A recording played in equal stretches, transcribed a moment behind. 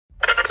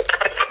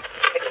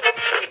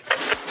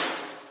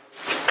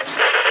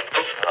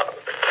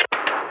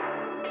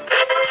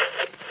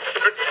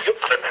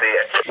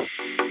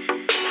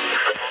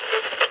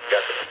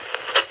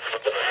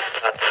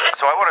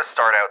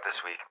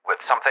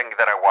something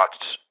that I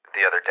watched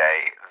the other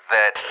day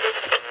that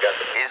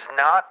is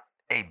not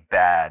a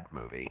bad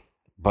movie,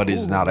 but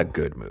is not a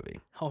good movie.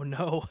 Oh,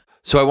 no.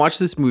 So I watched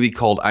this movie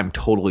called I'm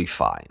Totally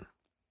Fine.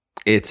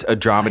 It's a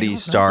dramedy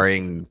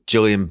starring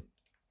Jillian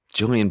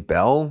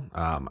Bell.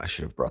 I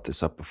should have brought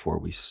this up before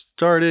we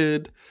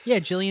started. Yeah,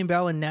 Jillian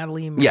Bell and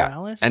Natalie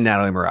Morales. Yeah, and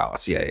Natalie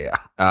Morales. Yeah.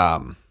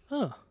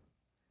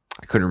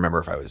 I couldn't remember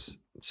if I was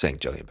saying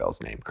Jillian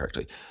Bell's name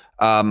correctly.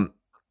 The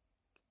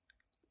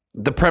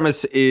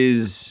premise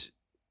is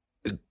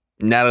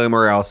Natalie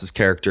Morales'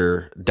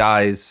 character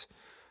dies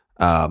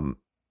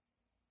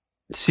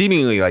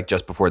seemingly like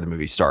just before the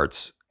movie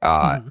starts.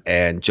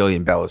 And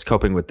Jillian Bell is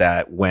coping with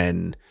that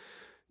when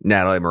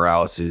Natalie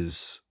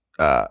Morales'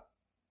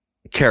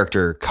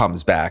 character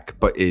comes back,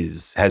 but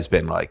has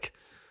been like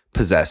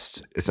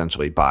possessed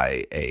essentially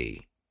by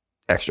a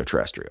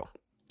extraterrestrial.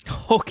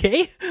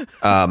 Okay.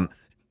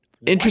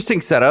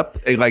 Interesting setup.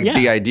 Like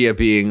the idea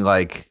being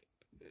like,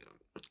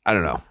 I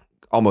don't know,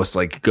 almost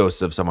like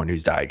ghosts of someone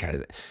who's died kind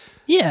of thing.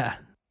 Yeah.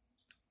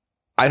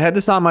 I've had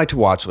this on my to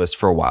watch list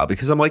for a while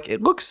because I'm like,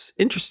 it looks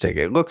interesting.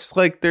 It looks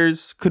like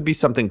could be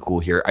something cool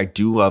here. I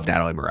do love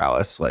Natalie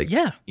Morales. Like,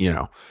 you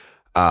know,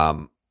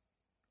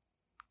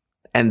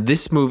 and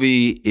this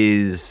movie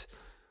is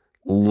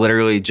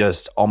literally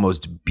just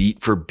almost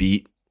beat for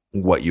beat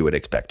what you would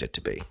expect it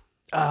to be.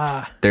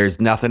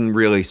 There's nothing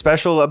really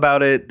special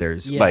about it.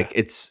 There's like,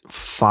 it's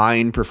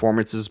fine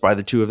performances by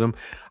the two of them.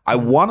 I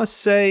want to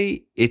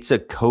say it's a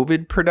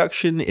COVID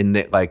production in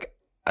that, like,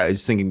 I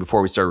was thinking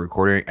before we started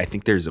recording, I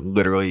think there's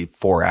literally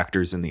 4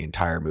 actors in the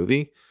entire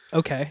movie.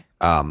 Okay.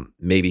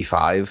 Maybe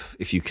 5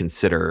 if you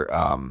consider,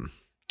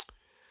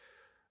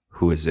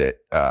 who is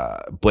it?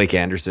 Blake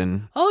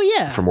Anderson. Oh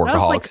yeah. From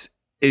Workaholics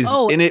is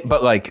in it,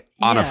 but like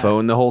on a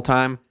phone the whole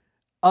time.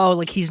 Oh,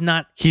 like he's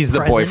not. He's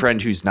the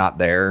boyfriend who's not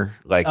there.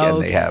 Like, and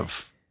they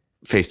have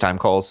FaceTime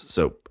calls.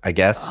 So I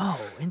guess.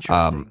 Oh,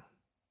 interesting.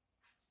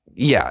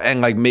 Yeah,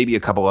 and like maybe a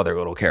couple other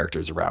little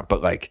characters around,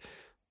 but like.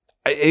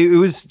 It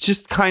was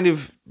just kind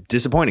of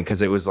disappointing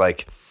because it was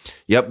like,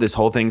 yep, this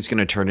whole thing's going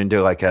to turn into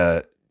like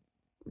a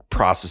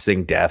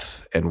processing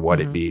death and what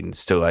it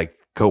means to like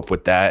cope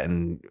with that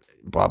and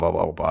blah, blah,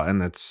 blah, blah, blah.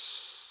 And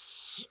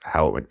that's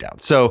how it went down.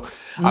 So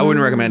I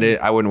wouldn't recommend it.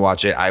 I wouldn't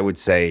watch it. I would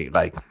say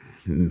like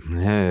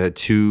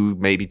 2,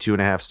 maybe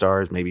 2.5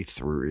 stars, maybe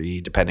 3,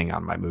 depending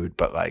on my mood.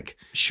 But like,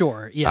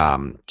 sure. Yeah.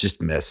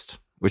 Just missed,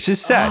 which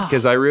is sad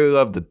because I really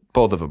love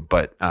both of them.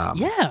 But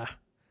yeah.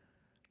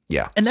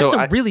 Yeah. And that's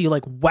a really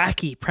like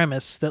wacky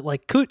premise that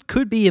like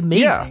could be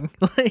amazing.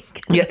 Yeah.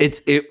 Like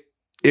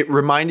it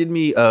reminded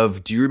me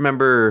of, do you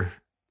remember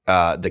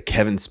the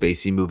Kevin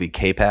Spacey movie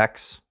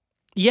K-Pax?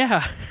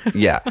 Yeah.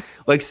 Yeah.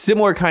 Like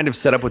similar kind of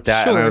setup with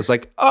that. Sure. And I was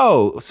like,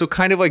 oh, so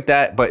kind of like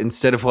that, but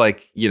instead of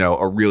like, you know,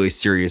 a really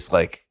serious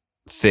like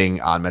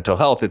thing on mental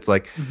health, it's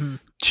like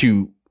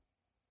 2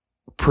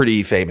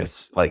 pretty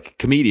famous like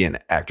comedian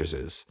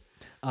actresses.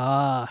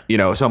 You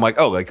know, so I'm like,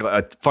 oh, like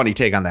a funny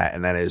take on that.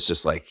 And then it's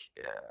just like,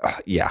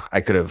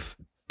 I could have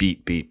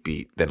beat,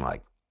 then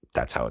like,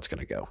 that's how it's going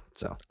to go.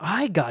 So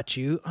I got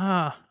you.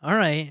 All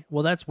right.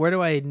 Well, where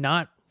do I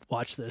not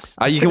watch this?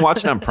 You can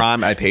watch it on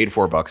Prime. I paid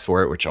 $4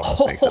 for it, which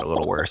almost makes it a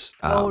little worse.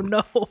 Oh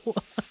no.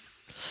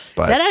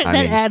 But that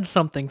adds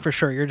something for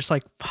sure. You're just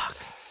like, fuck.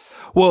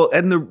 Well,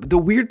 and the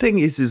weird thing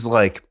is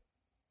like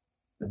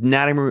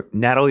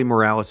Natalie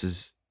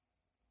Morales's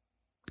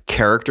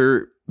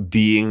character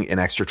being an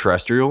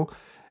extraterrestrial,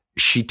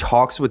 she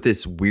talks with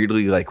this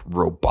weirdly like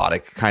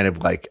robotic kind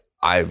of like,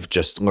 I've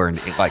just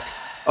learned like,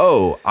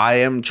 oh, I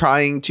am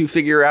trying to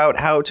figure out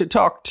how to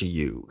talk to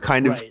you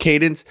kind of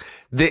cadence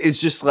that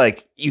is just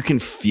like, you can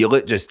feel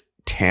it just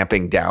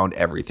tamping down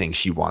everything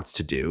she wants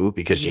to do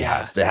because she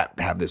has to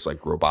have this like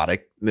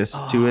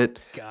roboticness to it.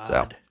 God.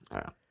 So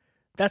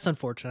that's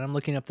unfortunate. I'm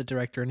looking up the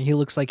director and he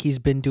looks like he's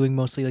been doing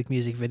mostly like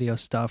music video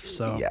stuff.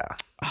 So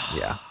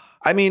yeah.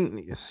 I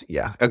mean,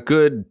 a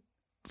good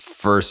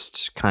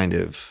first kind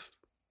of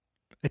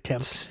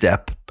attempt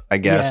step, I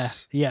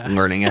guess. Yeah.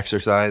 Learning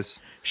exercise.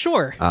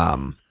 Sure.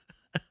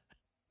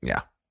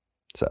 Yeah.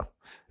 So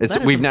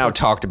we've now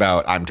talked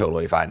about I'm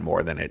Totally Fine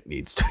more than it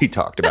needs to be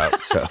talked about.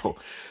 So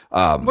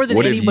more than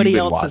what anybody have you been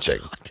else watching?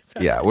 has talked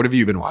about. Yeah. What have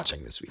you been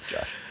watching this week,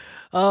 Josh?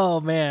 Oh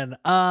man.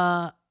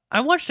 I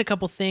watched a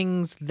couple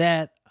things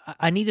that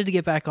I needed to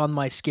get back on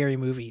my scary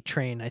movie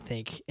train, I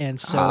think. And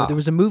so there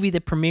was a movie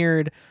that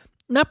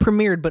not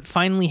premiered, but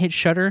finally hit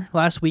Shudder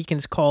last week, and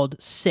it's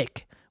called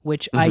Sick,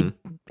 which I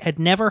had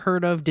never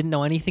heard of, didn't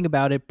know anything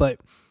about it, but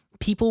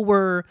people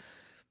were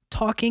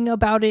talking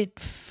about it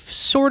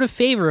sort of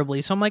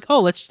favorably. So I'm like,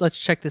 oh, let's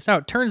check this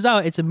out. Turns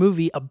out it's a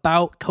movie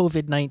about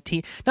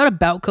COVID-19. Not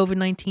about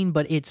COVID-19,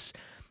 but it's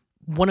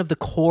one of the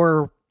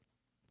core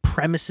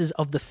premises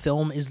of the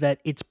film is that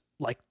it's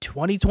like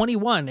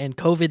 2021 and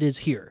COVID is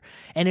here.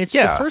 And it's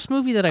the first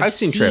movie that I've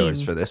seen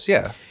trailers for this.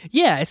 Yeah.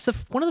 Yeah. It's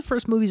one of the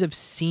first movies I've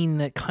seen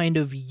that kind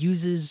of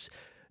uses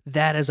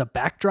that as a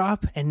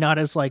backdrop and not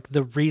as like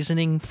the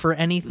reasoning for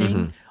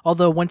anything.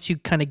 Although once you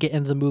kind of get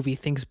into the movie,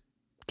 things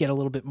get a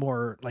little bit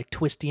more like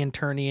twisty and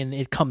turny, and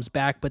it comes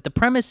back. But the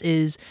premise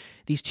is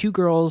these two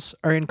girls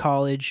are in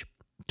college,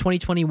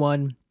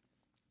 2021.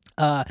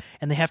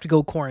 And they have to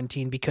go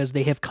quarantine because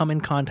they have come in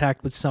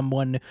contact with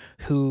someone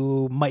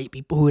who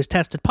has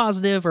tested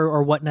positive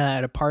or whatnot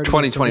at a party.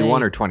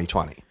 2021 or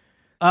 2020?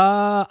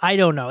 I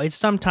don't know. It's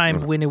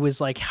sometime when it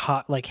was like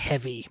hot, like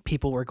heavy.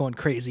 People were going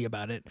crazy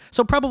about it.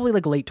 So probably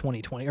like late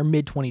 2020 or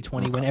mid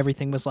 2020 when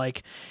everything was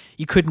like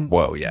you couldn't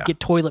get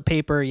toilet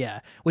paper. Yeah,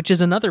 which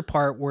is another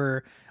part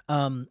where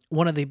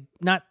one of the,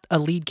 not a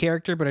lead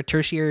character but a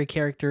tertiary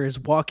character, is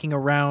walking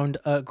around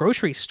a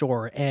grocery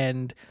store,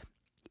 and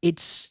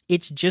it's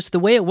just the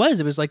way it was.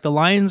 It was like the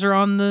lines are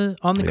on the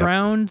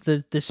ground.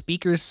 The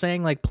speaker's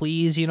saying like,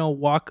 please,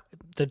 walk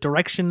the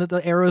direction that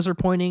the arrows are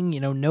pointing,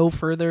 no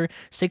further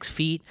 6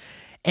 feet.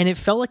 And it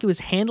felt like it was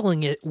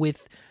handling it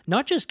with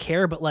not just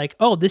care, but like,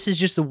 oh, this is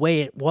just the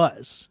way it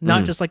was.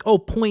 Not just like, oh,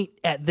 point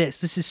at this.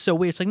 This is so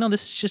weird. It's like, no,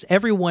 this is just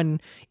everyone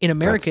in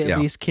America at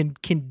least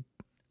can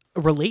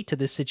relate to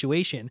this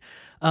situation.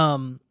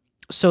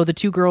 So the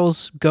two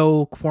girls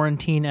go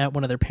quarantine at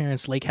one of their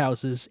parents' lake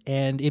houses,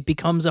 and it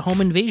becomes a home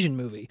invasion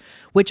movie,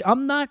 which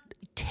I'm not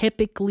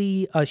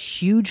typically a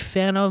huge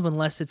fan of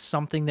unless it's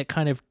something that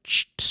kind of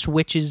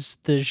switches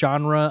the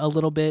genre a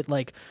little bit,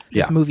 like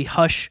this movie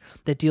Hush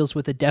that deals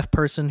with a deaf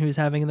person who's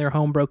having their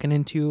home broken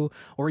into,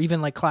 or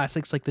even like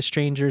classics like The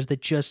Strangers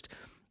that just,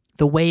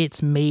 the way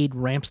it's made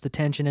ramps the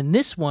tension. And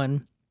this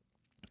one,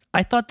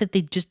 I thought that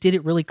they just did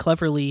it really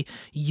cleverly,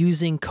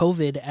 using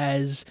COVID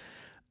as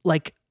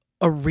like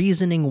a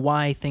reasoning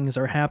why things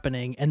are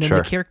happening, and then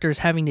the characters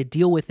having to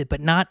deal with it,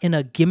 but not in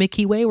a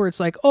gimmicky way where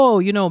it's like,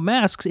 oh,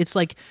 masks. It's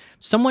like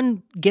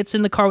someone gets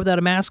in the car without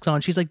a mask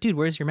on. She's like, dude,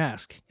 where's your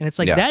mask? And it's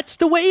like, that's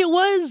the way it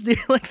was. Dude.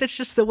 Like, that's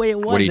just the way it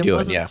was. What are you doing?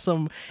 Wasn't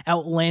some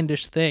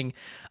outlandish thing.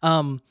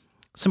 Some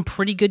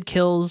pretty good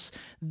kills.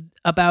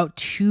 About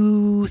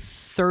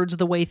 2/3 of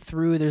the way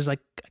through, there's like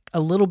a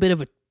little bit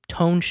of a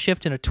tone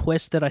shift and a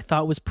twist that I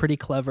thought was pretty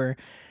clever.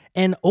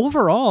 And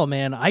overall,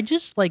 man, I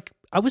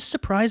was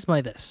surprised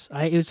by this.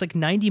 It was like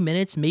 90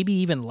 minutes, maybe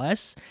even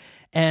less.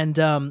 And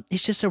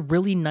it's just a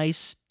really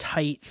nice,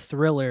 tight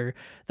thriller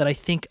that I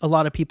think a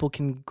lot of people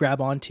can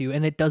grab onto.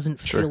 And it doesn't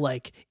feel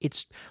like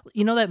it's,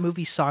 that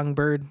movie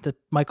Songbird, the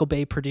Michael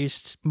Bay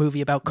produced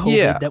movie about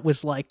COVID that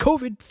was like,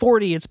 COVID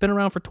 40, it's been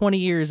around for 20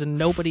 years and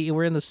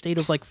we're in the state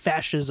of like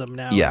fascism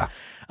now. Yeah.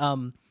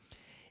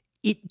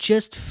 It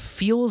just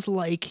feels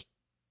like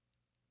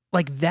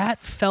that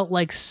felt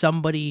like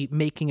somebody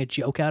making a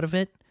joke out of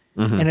it.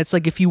 Mm-hmm. And it's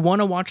like, if you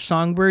want to watch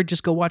Songbird,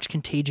 just go watch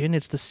Contagion.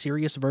 It's the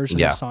serious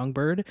version of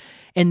Songbird.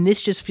 And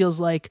this just feels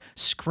like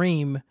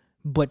Scream,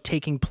 but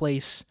taking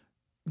place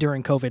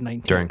during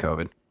COVID-19. During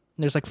COVID.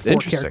 There's like 4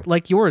 characters,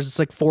 like yours. It's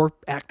like 4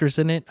 actors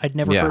in it. I'd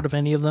never heard of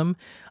any of them.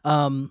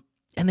 And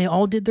they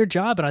all did their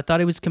job, and I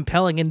thought it was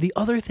compelling. And the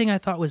other thing I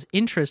thought was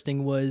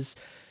interesting was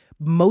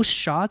most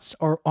shots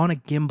are on a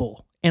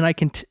gimbal. And I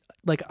can,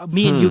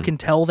 me and you can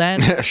tell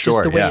that.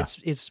 Sure, just the way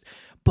it's,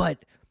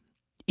 but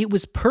it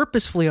was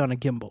purposefully on a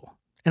gimbal.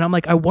 And I'm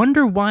like, I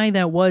wonder why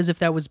that was, if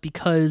that was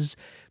because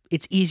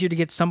it's easier to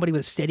get somebody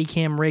with a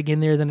Steadicam rig in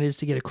there than it is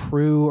to get a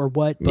crew or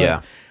what.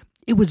 But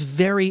it was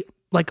very,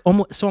 like,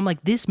 almost, so I'm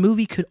like, this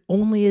movie could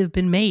only have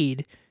been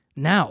made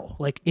now,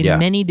 like in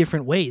many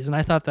different ways. And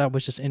I thought that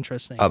was just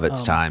interesting. Of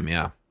its time,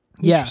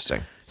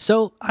 Interesting.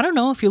 So I don't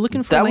know, if you're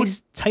looking for a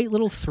nice, tight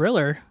little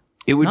thriller,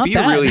 it would be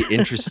a really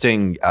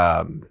interesting,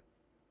 I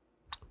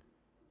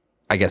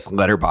guess,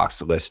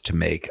 letterbox list to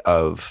make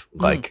of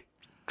like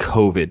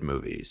COVID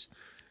movies.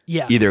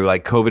 Yeah. Either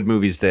like COVID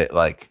movies that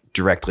like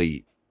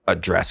directly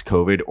address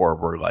COVID or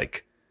were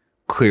like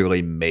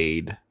clearly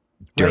made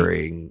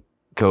during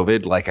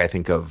COVID. Like I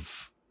think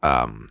of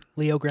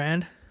Leo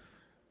Grand,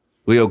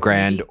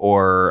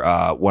 or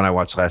one I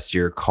watched last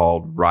year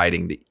called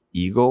Riding the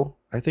Eagle.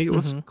 I think it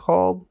was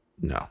called.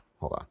 No,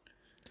 hold on.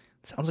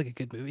 Sounds like a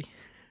good movie.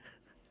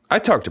 I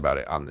talked about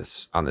it on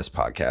this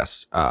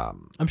podcast.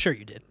 I'm sure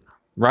you did.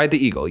 Ride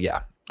the Eagle,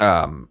 yeah.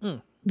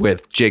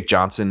 With Jake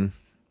Johnson.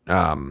 He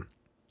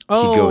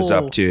goes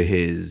up to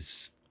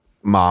his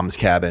mom's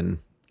cabin,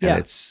 and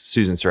it's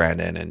Susan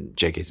Sarandon and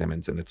J.K.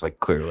 Simmons, and it's like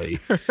clearly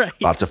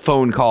lots of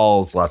phone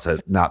calls, lots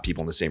of not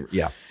people in the same.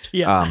 Yeah.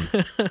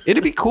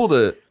 It'd be cool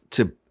to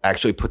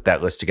actually put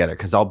that list together,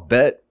 because I'll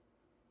bet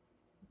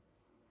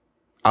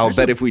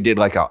if we did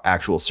like an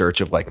actual search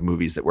of like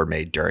movies that were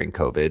made during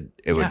COVID,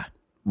 it would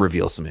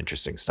reveal some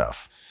interesting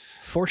stuff.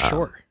 For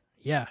sure.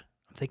 Yeah.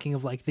 I'm thinking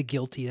of like The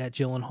Guilty, that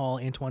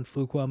Gyllenhaal, Antoine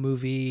Fuqua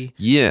movie.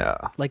 Yeah.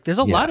 Like there's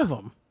a lot of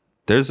them.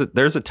 There's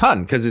a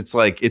ton, because it's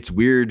like, it's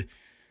weird.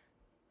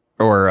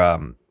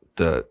 Or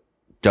the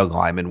Doug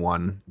Liman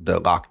one, the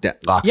Locked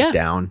It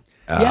Down.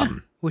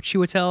 With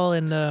Chiwetel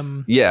and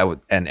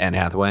and Anne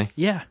Hathaway.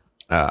 Yeah.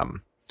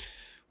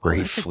 Where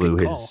he flew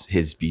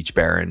his Beach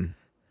Baron.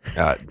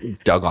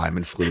 Doug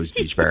Liman flew his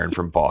Beach Baron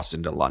from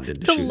Boston to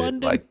London to shoot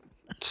it, like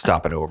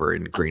stopping over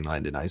in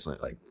Greenland and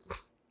Iceland. Like,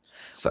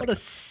 what a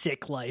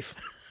sick life.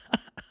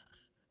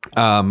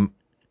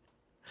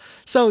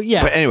 So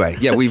yeah. But anyway,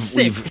 yeah, we've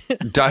Sick.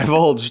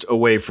 divulged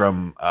away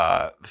from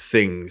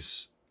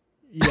things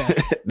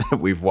Yes. that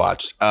we've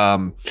watched.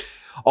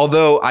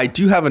 Although I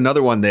do have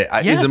another one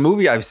that is a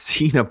movie I've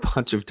seen a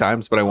bunch of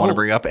times, but I want to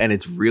bring up, and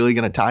it's really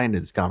going to tie into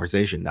this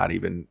conversation, not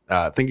even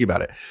thinking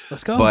about it.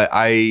 Let's go. But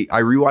I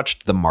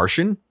rewatched The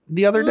Martian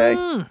the other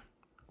day.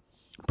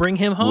 Bring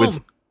him home.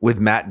 With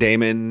Matt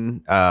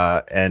Damon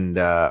and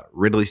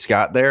Ridley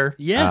Scott there.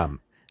 Yeah.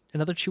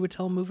 Another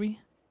Chiwetel movie?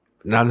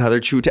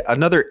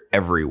 Another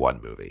Everyone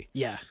movie.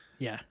 Yeah.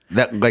 Yeah.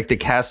 That like the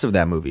cast of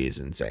that movie is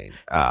insane.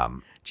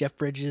 Jeff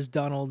Bridges,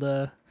 Donald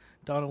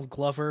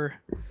Glover.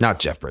 Not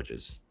Jeff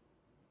Bridges.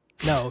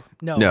 No.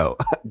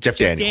 Jeff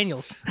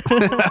Daniels.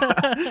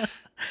 Daniels.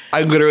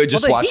 I literally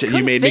just Although watched he it.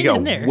 You made me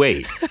couldn't go, fit in there.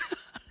 wait.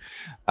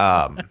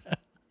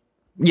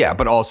 Yeah,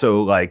 but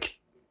also like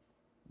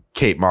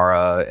Kate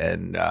Mara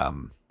and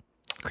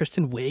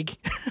Kristen Wiig.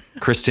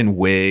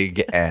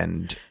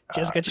 and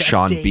Jessica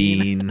Sean Chastain.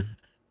 Bean,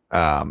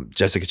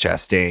 Jessica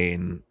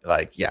Chastain.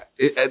 Like, yeah,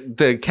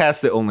 the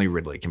cast that only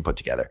Ridley can put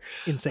together.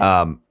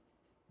 Insane.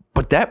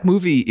 But that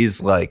movie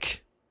is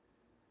like,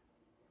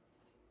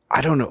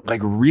 I don't know, like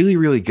really,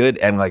 really good,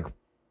 and like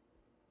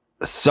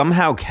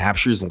somehow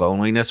captures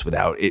loneliness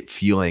without it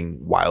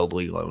feeling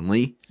wildly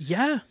lonely.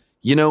 Yeah.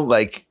 You know,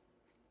 like,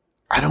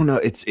 I don't know.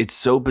 It's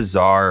so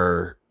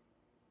bizarre.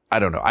 I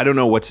don't know. I don't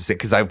know what to say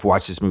because I've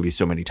watched this movie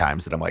so many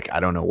times that I'm like,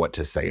 I don't know what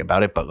to say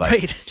about it. But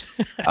like,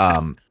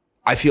 Right.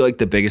 I feel like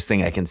the biggest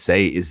thing I can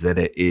say is that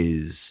it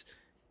is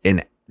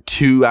in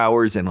 2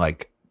 hours and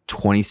like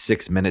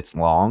 26 minutes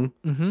long.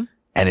 Mm-hmm.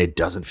 And it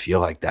doesn't feel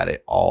like that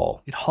at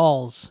all. It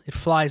hauls. It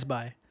flies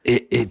by.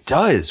 It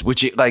does,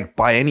 which it like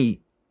by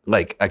any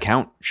like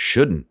account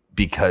shouldn't,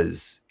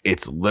 because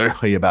it's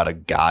literally about a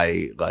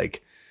guy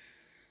like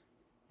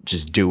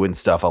just doing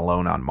stuff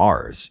alone on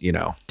Mars, you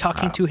know,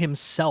 Talking to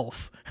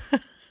himself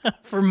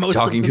for most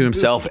talking of the to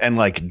himself movie. and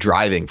like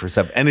driving for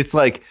stuff. And it's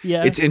like,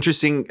 Yeah. it's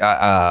interesting.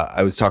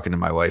 I was talking to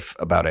my wife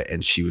about it,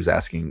 and she was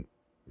asking,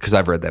 because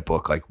I've read that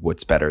book, like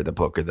what's better, the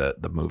book or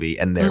the movie,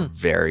 and they're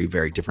very,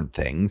 very different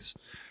things.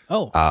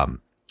 Oh.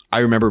 I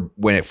remember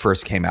when it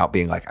first came out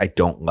being like, I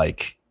don't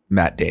like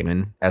Matt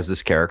Damon as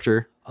this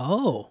character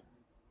Oh.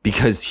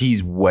 because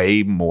he's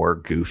way more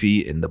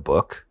goofy in the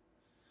book.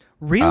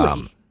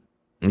 Really?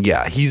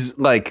 Yeah, he's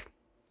like,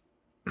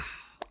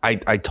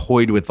 I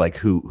toyed with like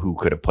who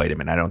could have played him,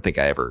 and I don't think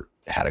I ever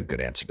had a good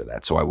answer to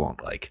that, so I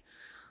won't like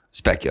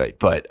speculate.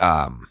 But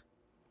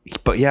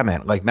yeah,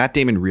 man, like Matt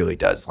Damon really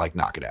does like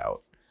knock it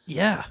out.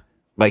 Yeah.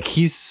 Like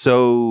he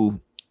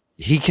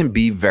can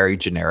be very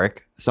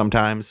generic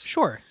sometimes.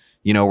 Sure.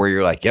 You know, where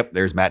you're like, yep,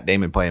 there's Matt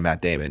Damon playing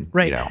Matt Damon.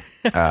 Right.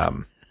 You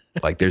know,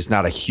 like there's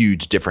not a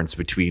huge difference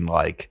between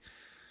like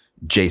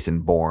Jason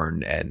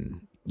Bourne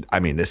and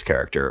this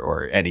character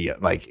or any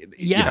like,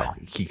 Yeah. you know,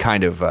 he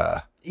kind of,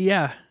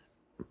 Yeah.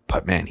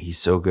 but man, he's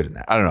so good in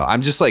that. I don't know.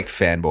 I'm just like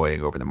fanboying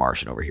over The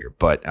Martian over here,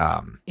 but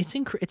It's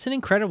an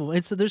incredible.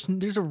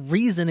 There's a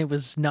reason it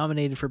was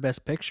nominated for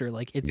Best Picture.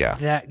 Like it's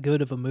that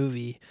good of a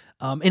movie.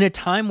 In a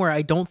time where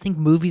I don't think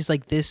movies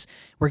like this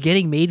were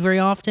getting made very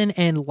often,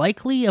 and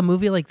likely a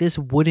movie like this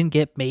wouldn't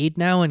get made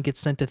now and get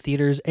sent to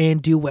theaters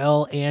and do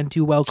well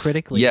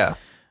critically. yeah,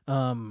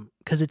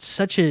 because it's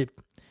such a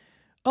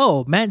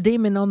Matt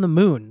Damon on the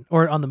moon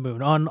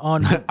on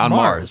on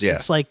Mars. Yeah,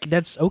 it's like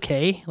that's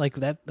okay. Like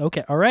that.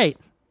 Okay, all right.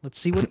 Let's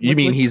see what you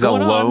mean. what's He's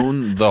going on.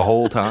 alone the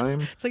whole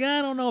time. It's like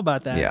I don't know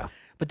about that. Yeah,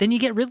 but then you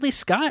get Ridley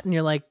Scott, and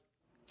you're like,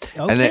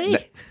 okay. and then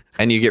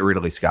and you get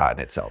Ridley Scott,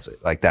 and it sells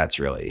it. Like that's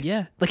really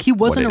Yeah, like he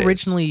wasn't what it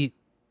originally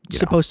is,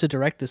 supposed to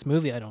direct this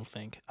movie, I don't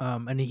think.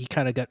 And he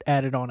kind of got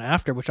added on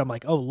after, which I'm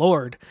like, oh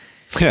Lord,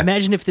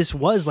 imagine if this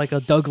was like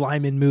a Doug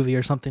Liman movie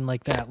or something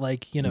like that.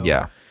 Like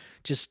yeah.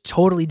 just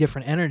totally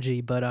different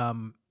energy. But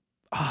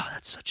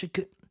that's such a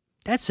good.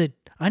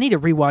 I need to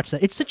rewatch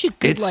that. It's such a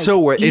good. It's like, so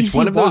weird. It's easy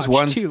one of those watch,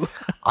 ones. too.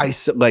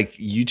 Like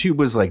YouTube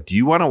was like, "Do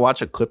you want to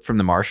watch a clip from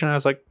The Martian?" I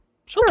was like,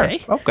 "Sure,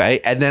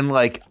 okay." And then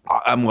like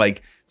I'm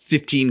like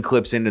 15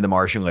 clips into The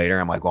Martian later,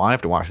 I'm like, "Well, I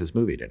have to watch this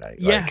movie tonight."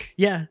 Yeah, like,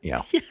 yeah.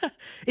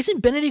 Isn't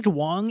Benedict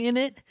Wong in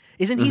it?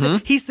 Isn't he?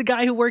 He's the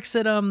guy who works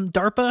at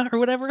DARPA or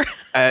whatever.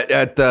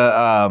 At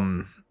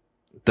the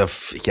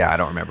I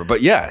don't remember,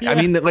 but yeah. I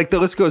mean, like the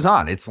list goes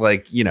on. It's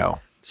like, you know,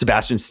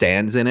 Sebastian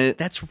Stan's in it.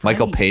 That's right.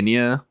 Michael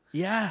Pena.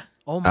 Yeah.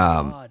 Oh my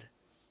God.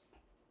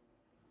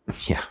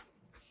 Yeah.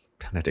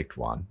 Benedict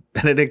Wong.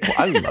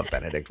 I love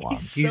Benedict Wong.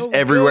 He's so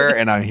everywhere, good.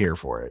 and I'm here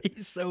for it.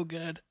 He's so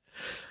good.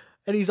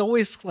 And he's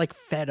always like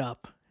fed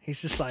up.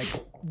 He's just like,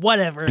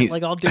 whatever.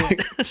 Like, I'll do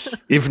it.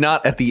 If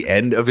not at the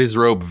end of his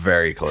rope,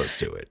 very close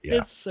to it. Yeah.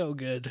 It's so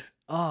good.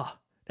 Oh,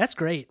 that's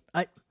great.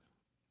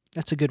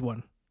 That's a good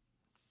one.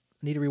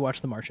 I need to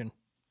rewatch The Martian.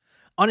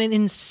 On an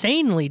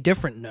insanely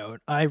different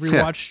note, I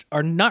rewatched,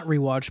 or not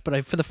rewatched,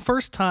 but for the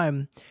first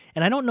time,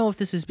 and I don't know if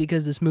this is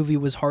because this movie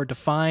was hard to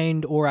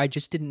find or I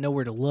just didn't know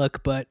where to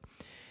look, but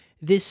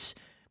this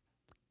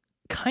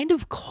kind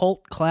of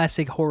cult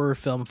classic horror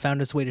film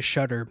found its way to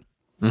Shudder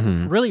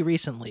really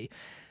recently.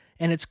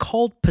 And it's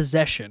called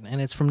Possession,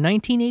 and it's from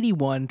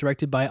 1981,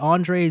 directed by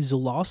Andrei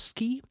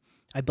Zulawski.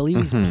 I believe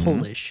he's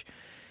Polish,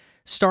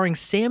 starring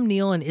Sam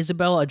Neill and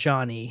Isabelle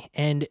Adjani,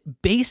 and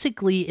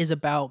basically is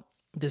about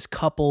this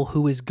couple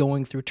who is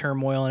going through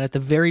turmoil. And at the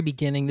very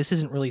beginning, this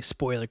isn't really a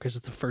spoiler because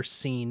it's the first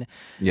scene.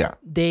 Yeah.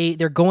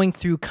 They're going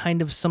through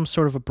kind of some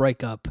sort of a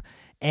breakup,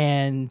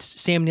 and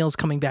Sam Neill's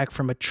coming back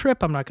from a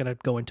trip. I'm not going to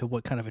go into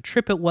what kind of a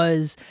trip it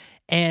was.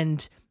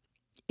 And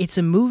it's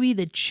a movie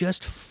that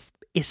just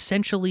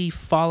essentially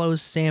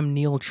follows Sam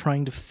Neill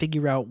trying to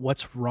figure out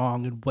what's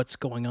wrong and what's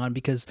going on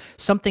because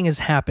something has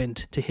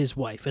happened to his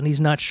wife and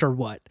he's not sure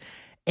what.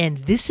 And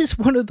this is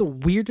one of the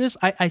weirdest.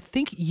 I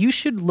think you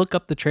should look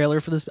up the trailer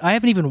for this. I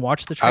haven't even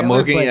watched the trailer. I'm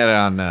looking at it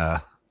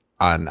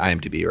on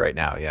IMDb right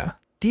now. Yeah.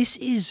 This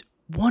is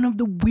one of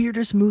the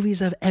weirdest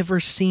movies I've ever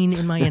seen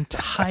in my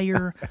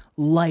entire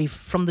life.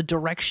 From the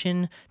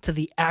direction to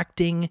the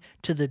acting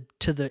to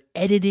the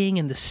editing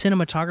and the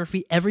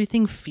cinematography,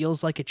 everything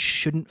feels like it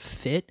shouldn't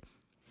fit.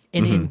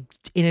 And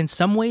in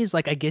some ways,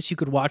 like I guess you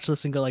could watch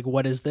this and go like,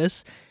 "What is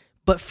this?"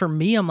 But for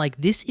me, I'm like,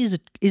 this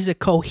is a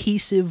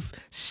cohesive,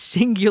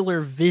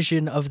 singular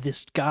vision of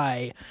this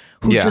guy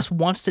who just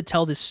wants to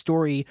tell this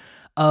story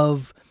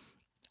of,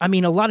 I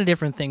mean, a lot of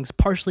different things,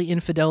 partially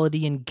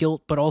infidelity and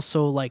guilt, but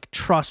also like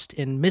trust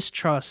and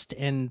mistrust.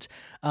 And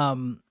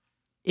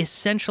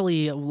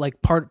essentially,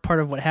 like part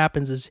of what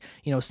happens is,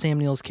 you know, Sam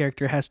Neill's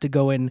character has to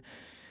go and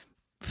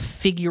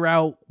figure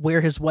out where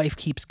his wife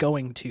keeps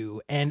going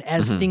to. And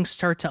as things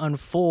start to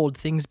unfold,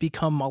 things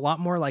become a lot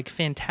more like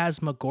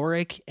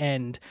phantasmagoric,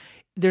 and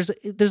there's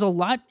a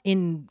lot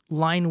in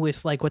line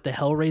with like what the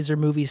Hellraiser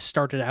movies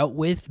started out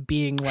with,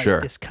 being like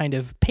this kind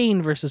of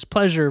pain versus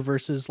pleasure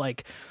versus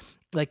like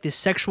this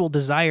sexual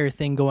desire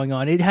thing going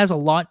on. It has a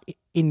lot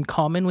in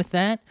common with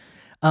that.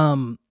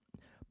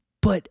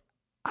 But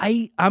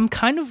I'm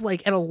kind of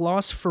like at a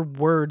loss for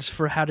words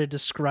for how to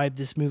describe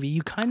this movie.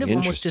 You kind of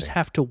almost just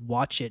have to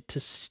watch it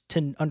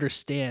to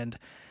understand.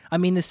 I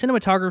mean, the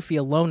cinematography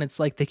alone, it's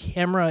like the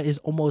camera is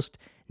almost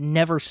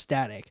never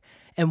static.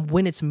 And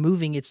when it's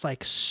moving, it's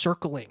like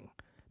circling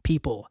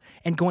people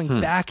and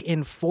going back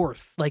and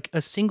forth. Like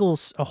a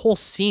whole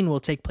scene will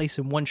take place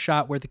in one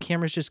shot where the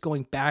camera's just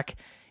going back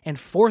and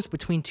forth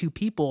between two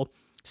people,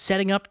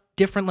 setting up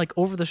different like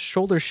over the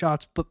shoulder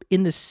shots, but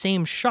in the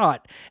same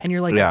shot. And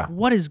you're like,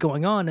 what is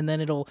going on? And then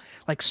it'll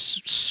like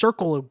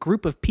circle a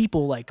group of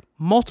people like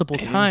multiple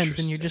times.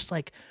 And you're just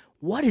like,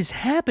 what is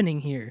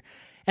happening here?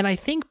 And I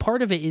think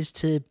part of it is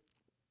to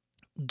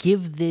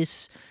give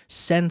this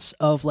sense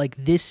of like,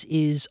 this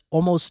is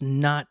almost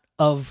not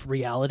of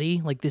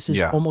reality. Like this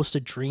is almost a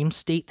dream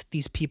state that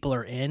these people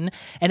are in.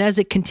 And as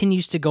it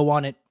continues to go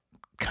on, it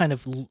kind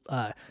of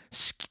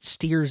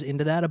steers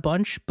into that a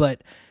bunch.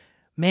 But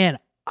man,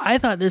 I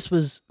thought this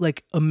was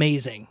like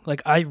amazing.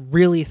 Like I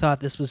really thought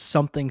this was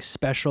something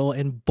special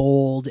and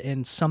bold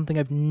and something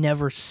I've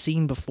never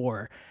seen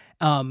before.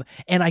 And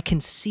I can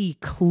see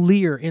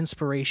clear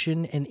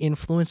inspiration and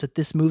influence that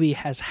this movie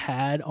has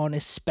had on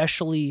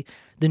especially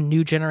the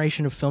new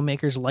generation of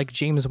filmmakers like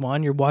James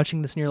Wan. You're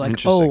watching this and you're like,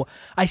 oh,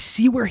 I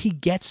see where he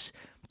gets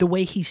the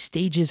way he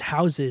stages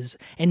houses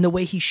and the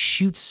way he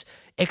shoots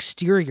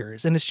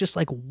exteriors. And it's just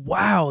like,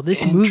 wow,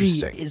 this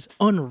movie is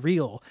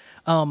unreal.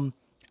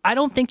 I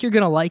don't think you're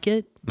going to like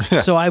it,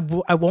 so I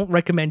won't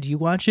recommend you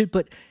watch it,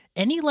 but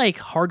any like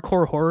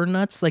hardcore horror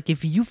nuts, like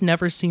if you've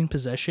never seen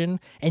Possession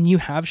and you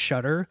have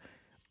Shudder,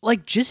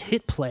 like just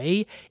hit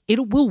play.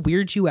 It will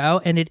weird you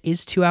out, and it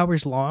is 2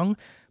 hours long,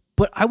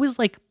 but I was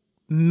like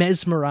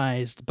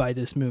mesmerized by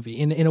this movie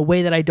in a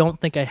way that I don't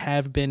think I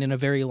have been in a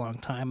very long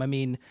time. I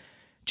mean,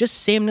 just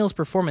Sam Neill's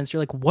performance,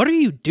 you're like, what are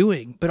you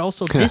doing? But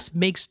also this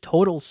makes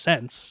total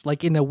sense,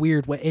 like in a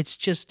weird way. It's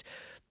just,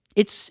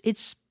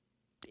 it's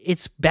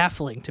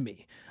baffling to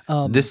me.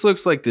 This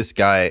looks like this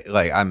guy,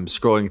 like I'm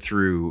scrolling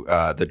through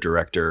the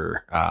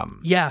director,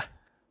 Andrzej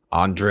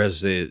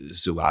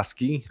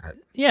Zulawski.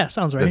 Yeah,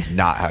 sounds right. That's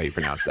not how you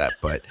pronounce that,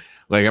 but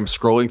like I'm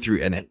scrolling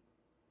through and it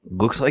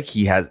looks like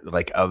he has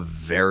like a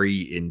very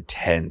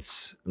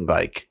intense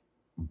like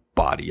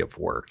body of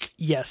work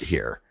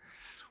here,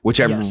 which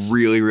I'm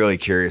really, really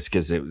curious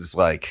because it was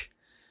like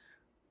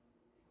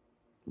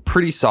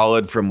pretty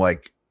solid from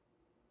like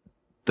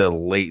the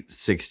late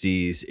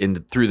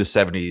 60s through the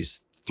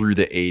 70s through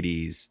the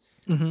 80s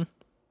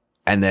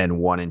and then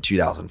one in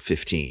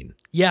 2015.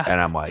 Yeah. And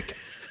I'm like,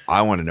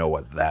 I want to know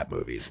what that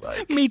movie's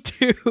like. Me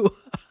too.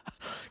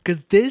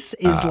 Because this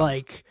is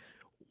like,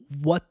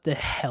 what the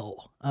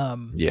hell?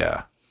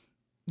 Yeah,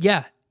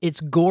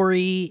 it's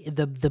gory.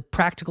 The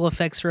practical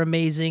effects are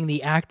amazing.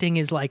 The acting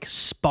is like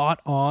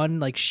spot on.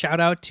 Like shout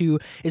out to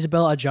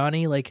Isabelle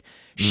Adjani. Like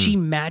she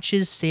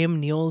matches Sam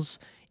Neill's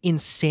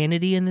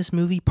insanity in this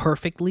movie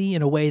perfectly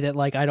in a way that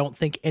like I don't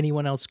think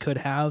anyone else could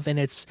have. And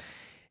it's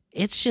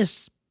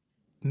just,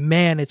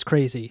 man, it's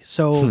crazy.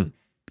 So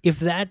if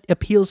that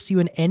appeals to you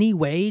in any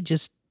way,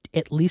 just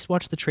at least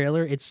watch the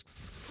trailer. It's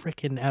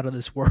freaking out of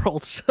this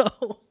world. So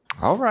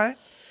all right.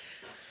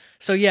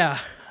 So yeah.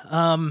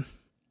 And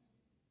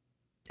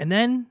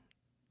then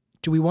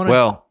do we want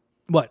to,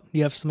 what?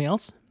 You have something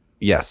else?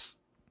 Yes.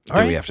 All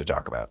that we have to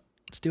talk about.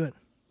 Let's do it.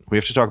 We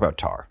have to talk about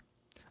Tar.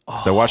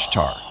 So I watched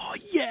Tar. Oh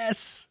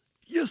Yes.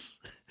 Yes.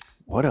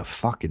 What a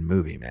fucking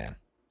movie, man.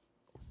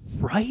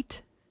 Right?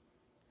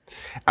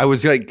 I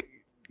was like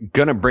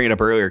gonna bring it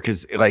up earlier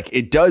because like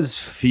it does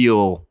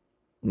feel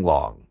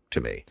long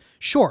to me.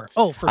 Sure.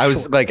 Oh, for sure. I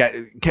was like,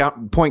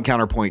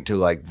 counterpoint to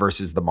like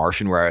versus The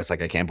Martian, where I was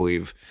like, I can't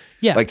believe,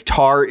 like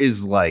Tar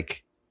is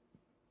like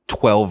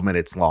 12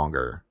 minutes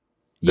longer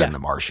than The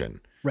Martian,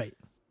 right?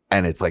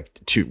 And it's like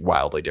two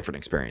wildly different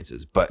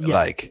experiences. But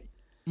like,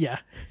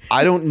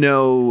 I don't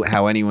know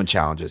how anyone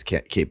challenges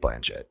Kate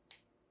Blanchett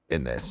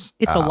in this.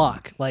 It's a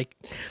lock. Like,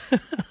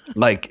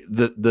 like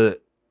the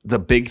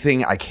big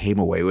thing I came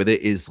away with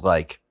it is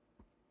like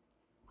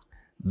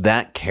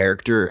that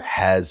character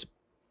has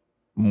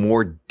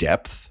more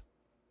depth,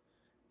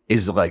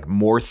 is like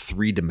more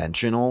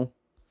three-dimensional.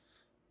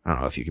 I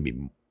don't know if you can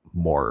be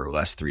more or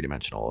less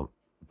three-dimensional,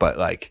 but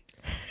like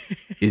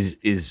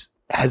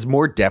has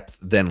more depth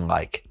than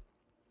like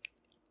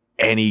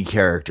any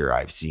character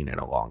I've seen in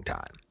a long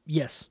time.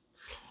 Yes.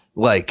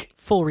 Like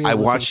full realization.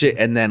 I watched it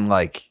and then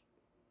like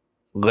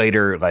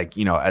later, like,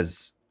 you know,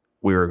 as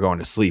we were going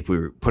to sleep,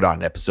 we put on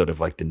an episode of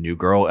like The New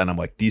Girl, and I'm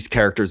like, these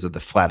characters are the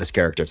flattest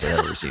characters I've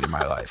ever seen in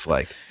my life.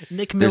 Like,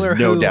 Nick Miller, there's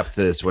no depth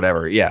to this,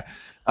 whatever. Yeah.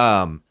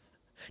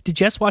 Did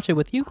Jess watch it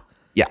with you?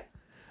 Yeah.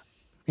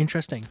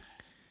 Interesting.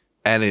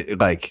 And it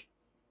like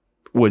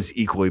was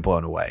equally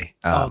blown away.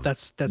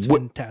 That's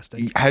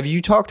fantastic. Have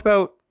you talked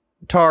about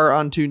Tar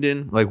on Tuned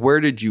In? Like, where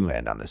did you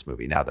land on this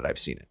movie now that I've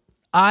seen it?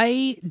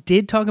 I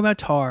did talk about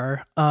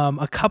Tar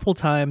a couple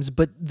times,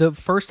 but the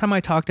first time I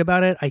talked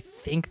about it, I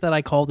think that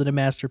I called it a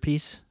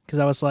masterpiece because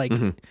I was like,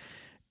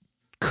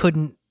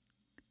 couldn't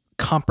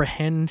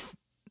comprehend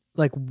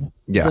like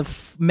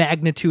the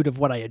magnitude of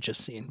what I had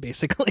just seen,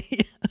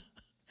 basically.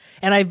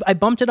 And I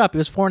bumped it up. It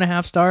was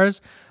 4.5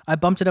 stars. I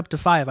bumped it up to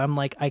 5. I'm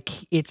like,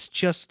 it's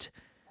just,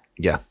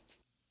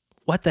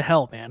 what the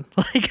hell, man?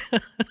 Like,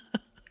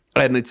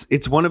 and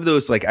it's one of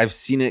those, like, I've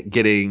seen it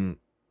getting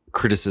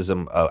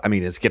criticism. I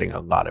mean, it's getting a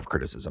lot of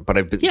criticism, but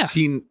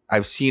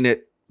I've seen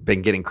it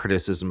been getting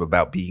criticism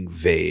about being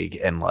vague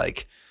and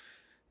like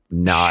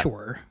not,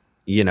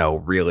 you know,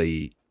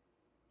 really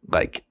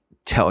like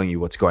telling you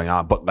what's going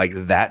on. But like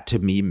that to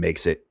me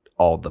makes it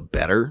all the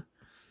better.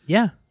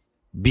 Yeah.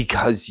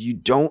 Because you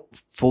don't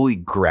fully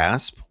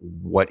grasp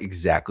what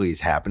exactly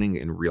is happening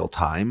in real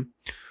time,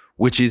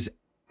 which is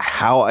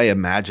how I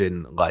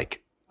imagine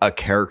like a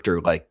character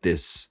like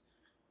this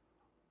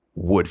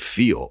would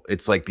feel.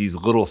 It's like these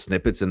little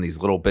snippets and these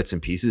little bits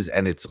and pieces,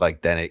 and it's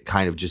like then it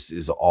kind of just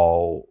is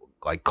all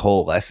like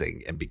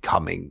coalescing and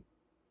becoming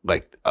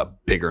like a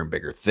bigger and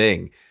bigger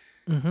thing.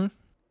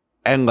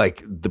 And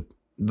like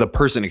the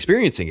person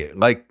experiencing it,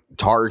 like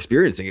Tar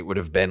experiencing it, would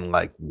have been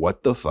like,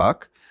 what the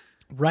fuck?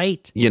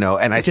 Right. You know,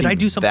 and did I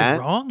do something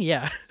wrong?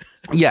 Yeah.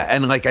 Yeah.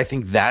 And like, I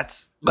think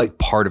that's like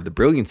part of the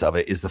brilliance of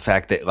it is the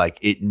fact that like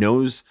it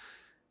knows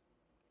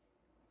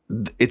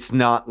it's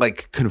not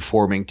like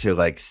conforming to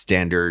like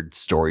standard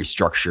story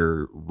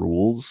structure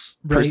rules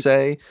per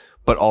se,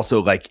 but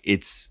also like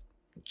it's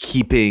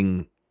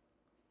keeping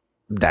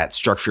that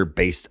structure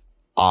based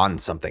on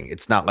something.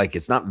 It's not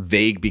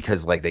vague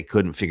because like they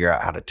couldn't figure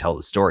out how to tell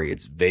the story.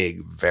 It's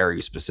vague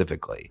very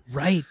specifically.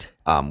 Right.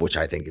 Which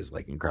I think is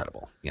like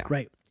incredible. Yeah.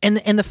 Right. And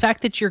the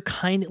fact that you're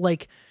kind of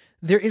like,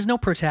 there is no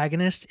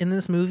protagonist in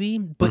this movie,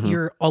 but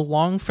you're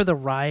along for the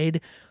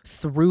ride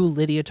through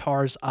Lydia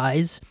Tarr's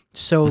eyes.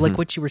 So like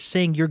what you were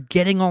saying, you're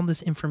getting all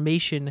this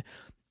information,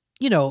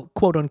 you know,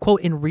 quote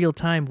unquote, in real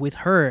time with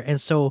her. And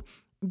so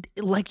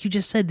like you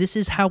just said, this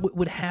is how it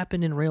would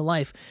happen in real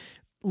life.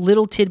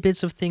 Little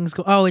tidbits of things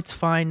go, oh, it's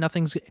fine,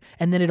 nothing's,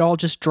 and then it all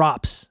just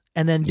drops.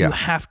 And then you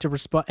have to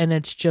respond. And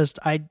it's just,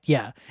 and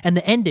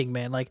the ending,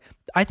 man, like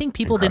I think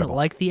people didn't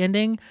like the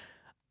ending.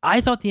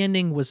 I thought the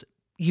ending was,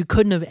 you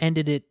couldn't have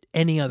ended it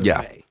any other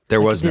way. There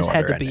like, was this no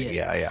had other to be ending.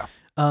 it.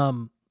 Yeah.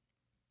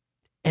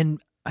 And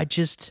I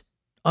just,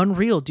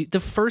 unreal. Dude, the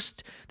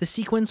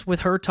sequence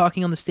with her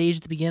talking on the stage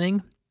at the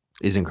beginning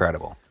is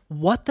incredible.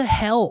 What the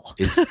hell?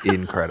 Is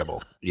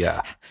incredible.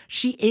 Yeah.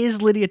 She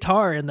is Lydia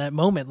Tarr in that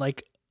moment.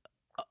 Like,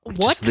 what?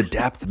 Just the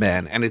depth,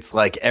 man. And it's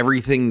like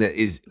everything that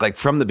is like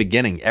from the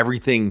beginning,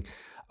 everything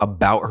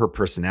about her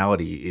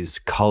personality is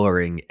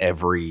coloring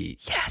every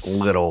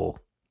little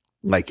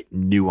like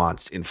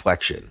nuanced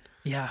inflection.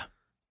 Yeah.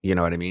 You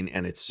know what I mean?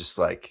 And it's just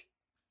like,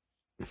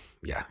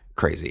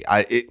 crazy.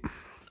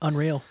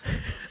 Unreal.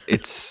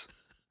 It's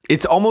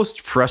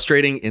almost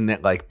frustrating in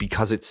that like,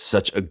 because it's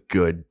such a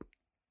good,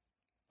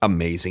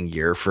 amazing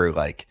year for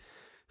like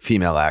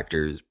female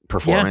actors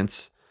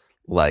performance,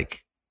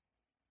 like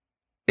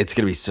it's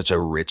going to be such a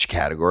rich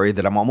category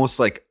that I'm almost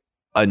like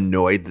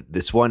annoyed that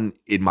this one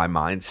in my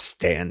mind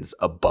stands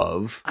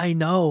above. I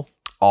know.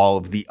 All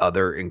of the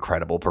other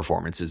incredible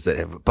performances that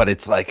have, but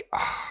it's like,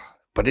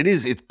 but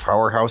it's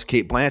powerhouse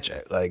Kate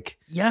Blanchett. Like,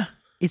 yeah,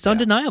 it's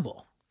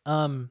undeniable.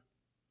 And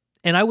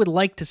I would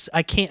like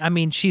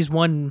to, she's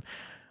won,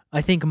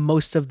 I think,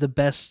 most of the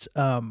best,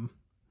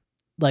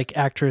 like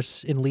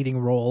actress in leading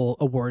role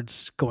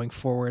awards going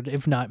forward.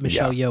 If not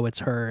Michelle Yeoh, it's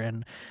her.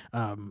 And,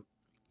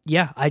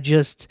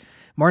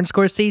 Martin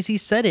Scorsese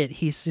said it.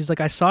 He's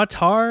like, I saw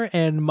Tar,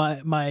 and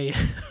my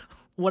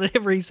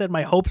whatever he said,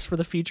 my hopes for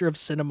the future of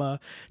cinema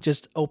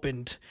just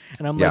opened,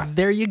 and I'm like,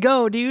 there you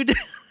go, dude.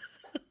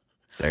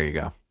 There you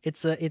go.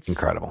 It's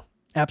incredible,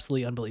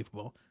 absolutely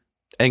unbelievable,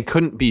 and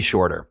couldn't be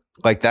shorter.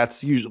 Like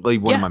that's usually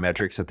one of my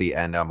metrics at the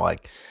end. I'm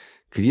like,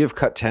 could you have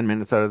cut 10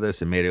 minutes out of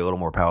this and made it a little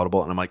more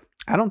palatable? And I'm like,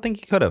 I don't think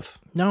you could have.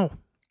 No,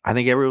 I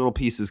think every little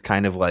piece is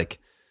kind of like,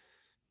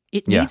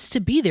 it needs to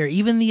be there.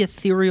 Even the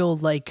ethereal,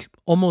 like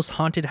almost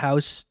haunted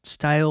house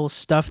style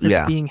stuff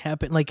that's being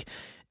happened, like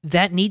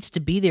that needs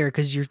to be there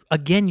because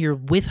you're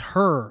with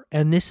her,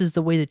 and this is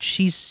the way that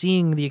she's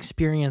seeing the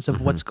experience of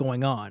what's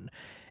going on.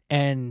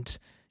 And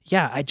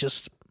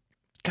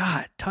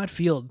God, Todd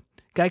Field,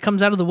 guy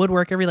comes out of the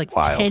woodwork every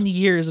 10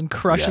 years and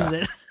crushes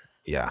it.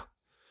 Yeah.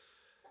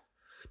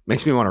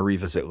 Makes me want to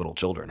revisit Little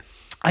Children.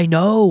 I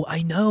know.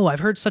 I've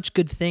heard such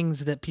good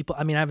things that people,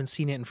 I mean, I haven't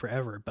seen it in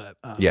forever, but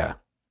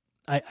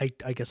I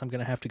guess I'm going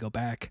to have to go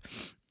back.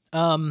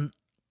 Do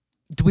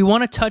we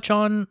want to touch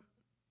on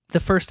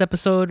the first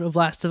episode of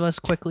Last of Us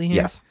quickly here?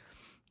 Yes.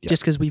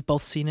 Just because we've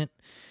both seen it.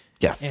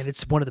 Yes. And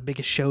it's one of the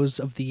biggest shows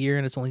of the year,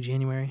 and it's only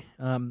January.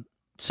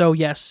 So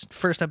yes,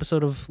 first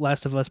episode of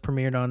Last of Us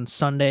premiered on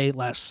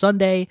last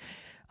Sunday.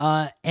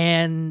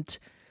 And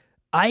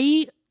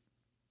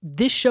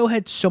this show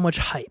had so much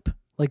hype.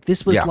 Like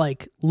this was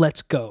like,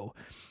 let's go.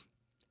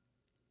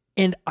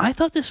 And I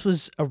thought this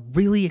was a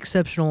really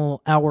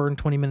exceptional hour and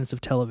 20 minutes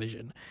of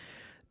television.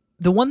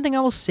 The one thing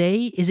I will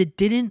say is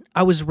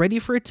I was ready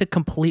for it to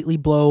completely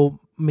blow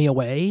me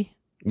away.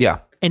 Yeah.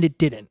 And it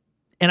didn't.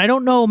 And I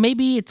don't know,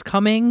 maybe it's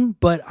coming,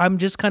 but I'm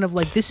just kind of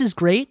like, this is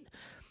great.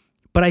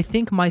 But I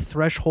think my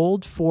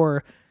threshold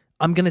for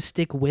I'm going to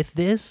stick with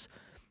this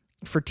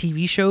for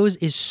TV shows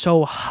is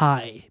so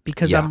high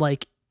because I'm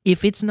like,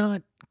 if it's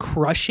not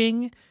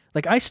crushing,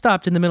 like I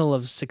stopped in the middle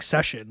of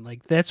Succession.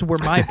 Like that's where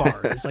my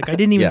bar is. Like I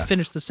didn't even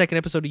finish the second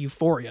episode of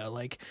Euphoria.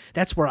 Like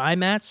that's where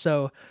I'm at.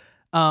 So,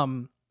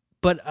 but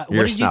you're what a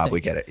did snob. you think?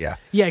 We get it. Yeah.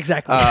 Yeah,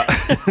 exactly.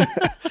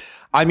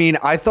 I mean,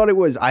 I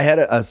had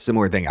a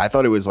similar thing. I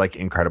thought it was like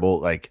incredible.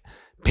 Like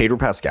Pedro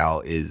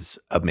Pascal is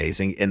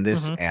amazing in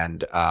this,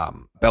 and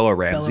Bella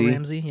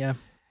Ramsey. Yeah.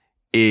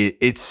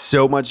 It's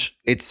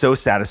so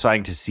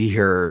satisfying to see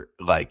her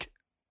like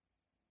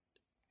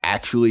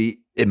actually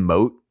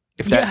emote,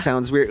 if that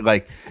sounds weird.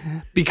 Like,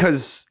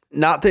 because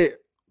not that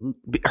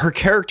her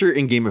character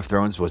in Game of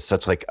Thrones was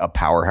such like a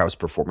powerhouse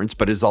performance,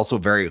 but is also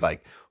very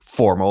like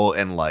formal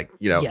and like,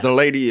 the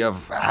lady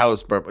of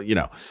house,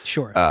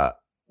 Sure.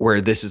 Where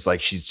this is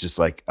like, she's just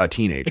like a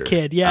teenager. A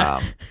kid,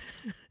 yeah.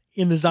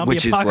 In the zombie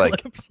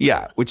apocalypse.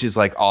 Which is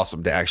like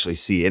awesome to actually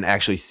see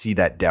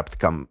that depth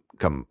come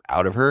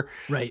out of her.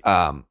 Right.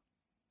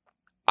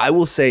 I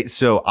will say,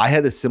 so I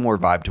had a similar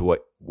vibe to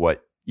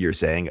what you're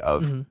saying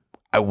of,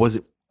 I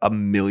wasn't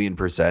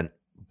 1,000,000%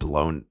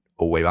 blown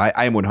away.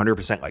 I am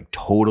 100% like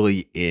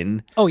totally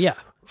in. Oh yeah.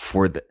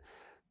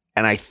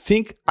 And I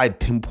think I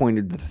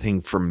pinpointed the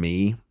thing for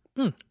me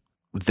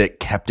that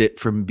kept it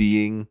from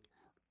being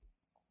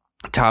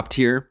top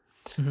tier.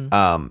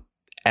 And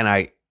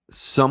I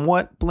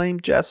somewhat blame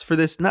Jess for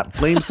this. Not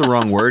blame's the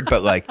wrong word,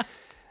 but like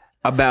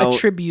about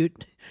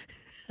attribute.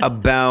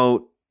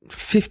 About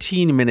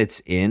 15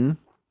 minutes in,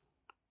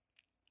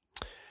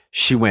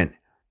 she went,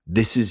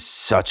 "This is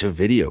such a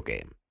video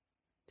game."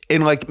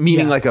 And like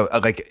meaning like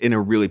in a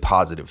really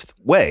positive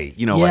way,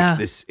 like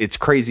this, it's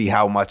crazy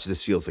how much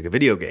this feels like a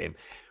video game,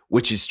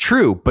 which is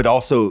true. But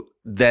also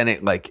then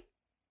it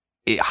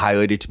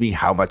highlighted to me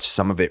how much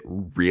some of it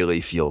really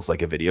feels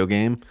like a video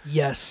game.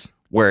 Yes.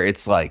 Where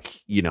it's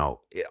like,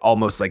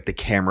 almost like the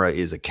camera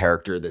is a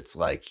character that's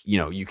like,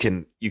 you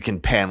can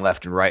pan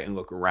left and right and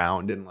look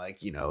around and like,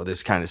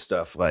 this kind of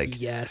stuff. Like,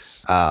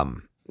 yes.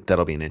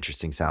 That'll be an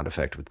interesting sound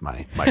effect with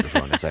my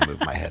microphone as I move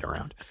my head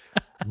around.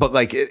 But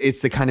like,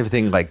 it's the kind of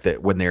thing like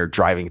that when they're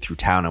driving through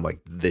town, I'm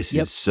like, this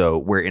is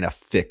we're in a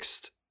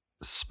fixed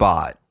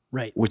spot.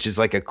 Right. Which is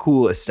like a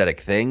cool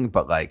aesthetic thing.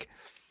 But like,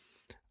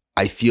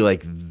 I feel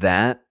like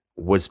that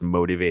was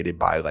motivated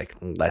by like,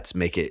 let's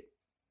make it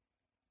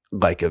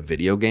like a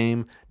video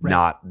game,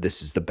 not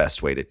this is the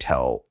best way to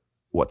tell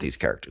what these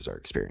characters are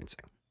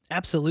experiencing.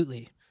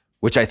 Absolutely.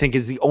 Which I think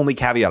is the only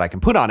caveat I can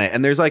put on it.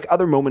 And there's like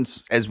other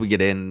moments as we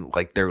get in,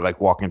 like they're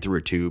like walking through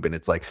a tube and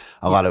it's like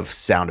a lot of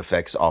sound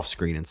effects off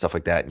screen and stuff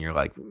like that. And you're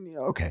like,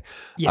 okay.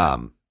 Yeah.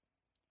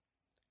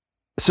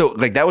 So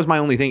like that was my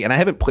only thing. And I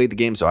haven't played the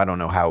game, so I don't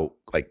know how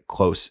like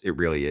close it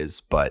really is.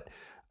 But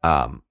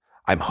I'm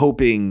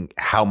hoping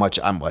how much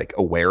I'm like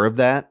aware of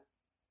that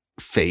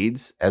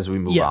fades as we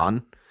move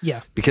on.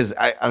 Yeah. Because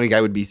I mean,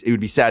 it would be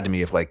sad to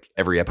me if like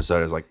every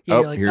episode is like,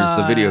 here's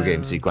the video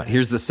game sequence.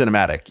 Here's the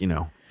cinematic,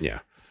 Yeah.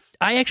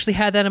 I actually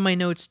had that in my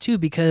notes too,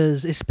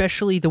 because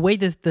especially the way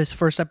this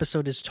first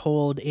episode is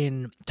told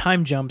in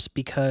time jumps,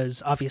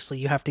 because obviously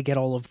you have to get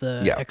all of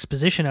the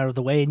exposition out of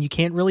the way, and you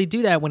can't really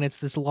do that when it's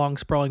this long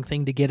sprawling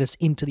thing to get us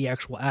into the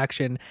actual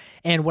action.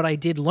 And what I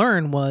did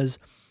learn was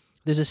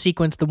there's a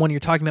sequence, the one you're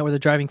talking about where they're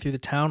driving through the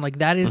town, like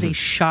that is a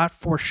shot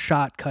for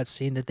shot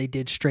cutscene that they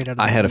did straight out of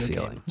the I had a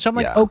video feeling. game. So I'm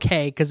like,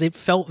 okay, because it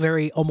felt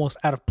very almost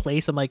out of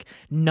place. I'm like,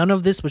 none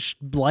of this was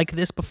like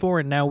this before,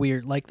 and now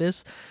we're like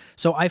this.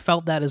 So I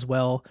felt that as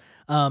well.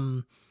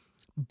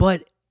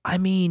 But I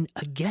mean,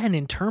 again,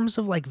 in terms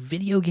of like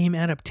video game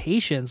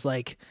adaptations,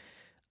 like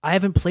I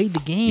haven't played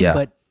the game,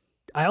 but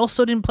I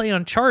also didn't play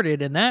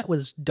Uncharted, and that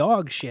was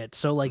dog shit.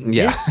 So like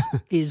this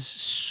is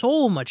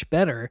so much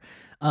better.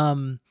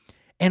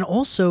 And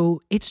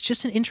also, it's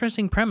just an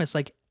interesting premise.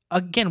 Like,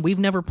 again, we've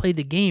never played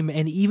the game,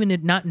 and even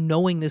not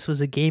knowing this was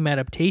a game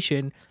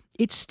adaptation,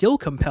 it's still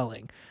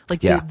compelling.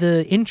 Like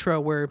the intro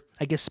where,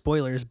 I guess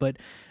spoilers, but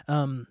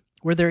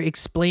where they're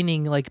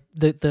explaining like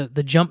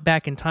the jump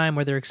back in time,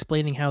 where they're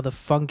explaining how the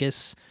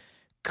fungus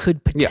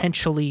could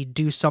potentially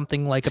do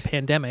something like a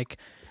pandemic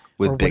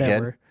with or Big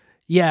whatever. Ed.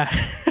 Yeah.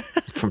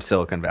 From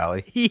Silicon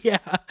Valley. Yeah.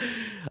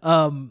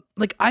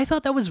 Like I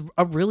thought that was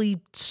a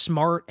really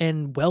smart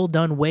and well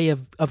done way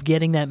of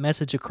getting that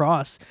message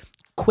across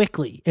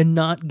quickly and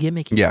not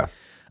gimmicky. Yeah.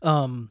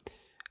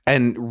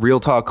 And real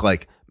talk,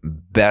 like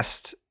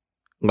best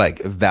like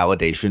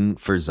validation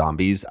for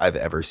zombies I've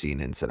ever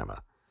seen in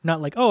cinema. Not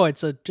like, oh,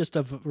 it's just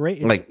a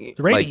rabies.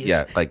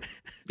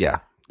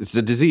 It's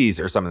a disease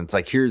or something. It's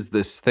like, here's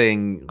this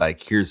thing,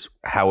 like here's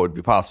how it would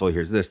be possible.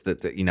 Here's this,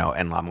 that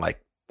and I'm like,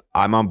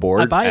 I'm on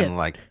board. I buy and it.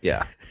 Like,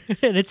 yeah.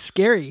 And it's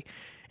scary.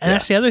 And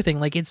that's the other thing.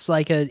 Like it's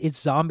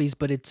zombies,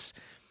 but it's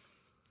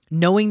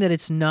knowing that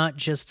it's not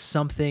just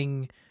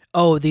something,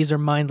 oh, these are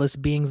mindless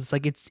beings. It's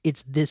like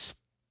it's this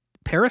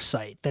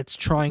parasite that's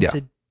trying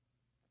to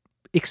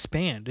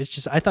expand. It's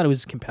just, I thought it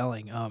was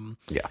compelling.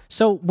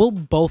 So we'll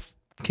both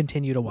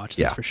continue to watch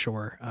this for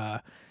sure.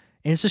 And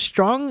it's a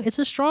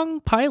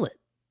strong pilot.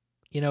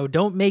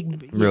 Don't make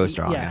really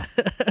strong. Yeah.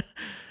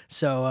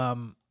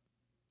 So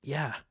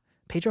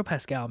Pedro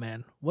Pascal,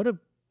 man, what a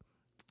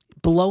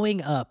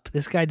blowing up.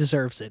 This guy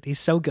deserves it. He's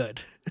so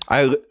good.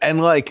 Not for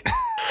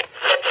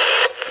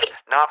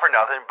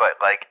nothing, but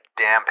like,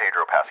 damn,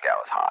 Pedro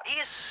Pascal is hot. He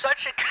is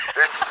such a good.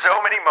 There's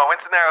so many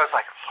moments in there. I was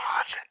like,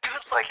 fuck, such a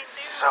good it's like looking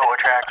dude. so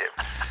attractive.